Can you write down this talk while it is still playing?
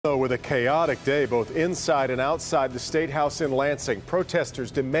So with a chaotic day both inside and outside the State House in Lansing,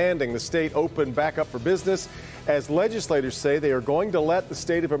 protesters demanding the state open back up for business as legislators say they are going to let the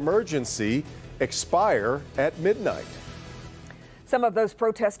state of emergency expire at midnight. Some of those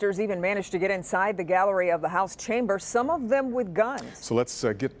protesters even managed to get inside the gallery of the House chamber, some of them with guns. So let's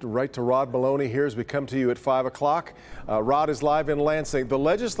get right to Rod Maloney here as we come to you at 5 o'clock. Rod is live in Lansing. The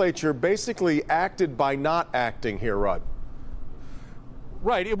legislature basically acted by not acting here, Rod.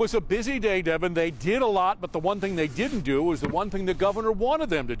 Right. It was a busy day, Devin. They did a lot, but the one thing they didn't do was the one thing the governor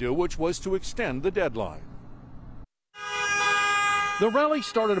wanted them to do, which was to extend the deadline. The rally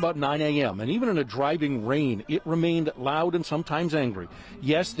started about 9 a.m., and even in a driving rain, it remained loud and sometimes angry.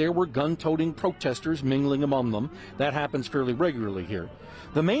 Yes, there were gun-toting protesters mingling among them. That happens fairly regularly here.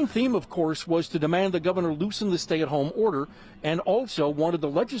 The main theme, of course, was to demand the governor loosen the stay-at-home order and also wanted the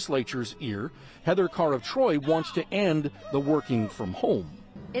legislature's ear. Heather Carr of Troy wants to end the working from home.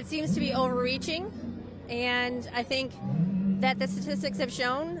 It seems to be overreaching, and I think that the statistics have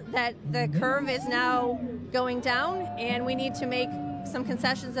shown that the curve is now going down, and we need to make some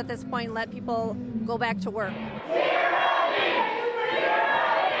concessions at this point and let people go back to work.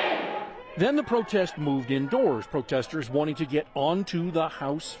 Then the protest moved indoors, protesters wanting to get onto the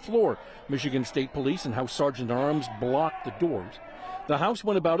House floor. Michigan State Police and House Sergeant-at-Arms blocked the doors. The House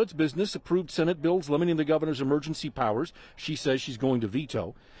went about its business, approved Senate bills limiting the governor's emergency powers. She says she's going to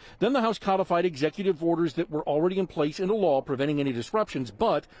veto. Then the House codified executive orders that were already in place into law, preventing any disruptions,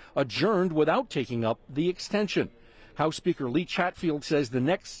 but adjourned without taking up the extension. House Speaker Lee Chatfield says the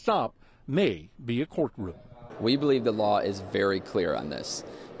next stop may be a courtroom. We believe the law is very clear on this,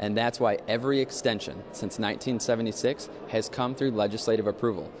 and that's why every extension since 1976 has come through legislative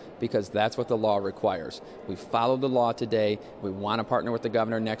approval, because that's what the law requires. We followed the law today. We want to partner with the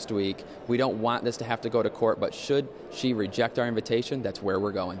governor next week. We don't want this to have to go to court, but should she reject our invitation, that's where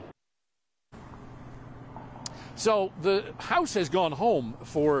we're going. So the House has gone home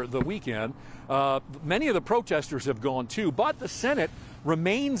for the weekend. Many of the protesters have gone too, but the Senate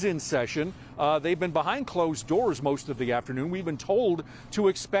remains in session. They've been behind closed doors most of the afternoon. We've been told to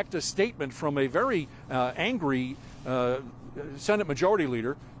expect a statement from a very angry Senate Majority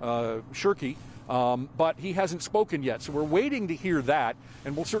Leader, Shirkey, but he hasn't spoken yet. So we're waiting to hear that,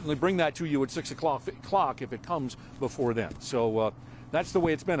 and we'll certainly bring that to you at 6 o'clock if it comes before then. So that's the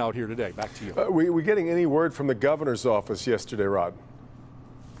way it's been out here today. Back to you. We getting any word from the governor's office yesterday, Rod?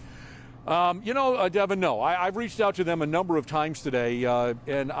 Devin, no. I've reached out to them a number of times today,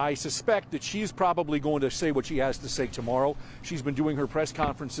 and I suspect that she's probably going to say what she has to say tomorrow. She's been doing her press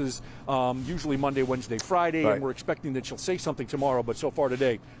conferences usually Monday, Wednesday, Friday, right, and we're expecting that she'll say something tomorrow, but so far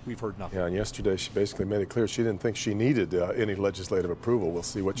today, we've heard nothing. Yeah, and yesterday she basically made it clear she didn't think she needed any legislative approval. We'll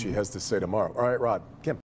see what she has to say tomorrow. All right, Rod. Kim.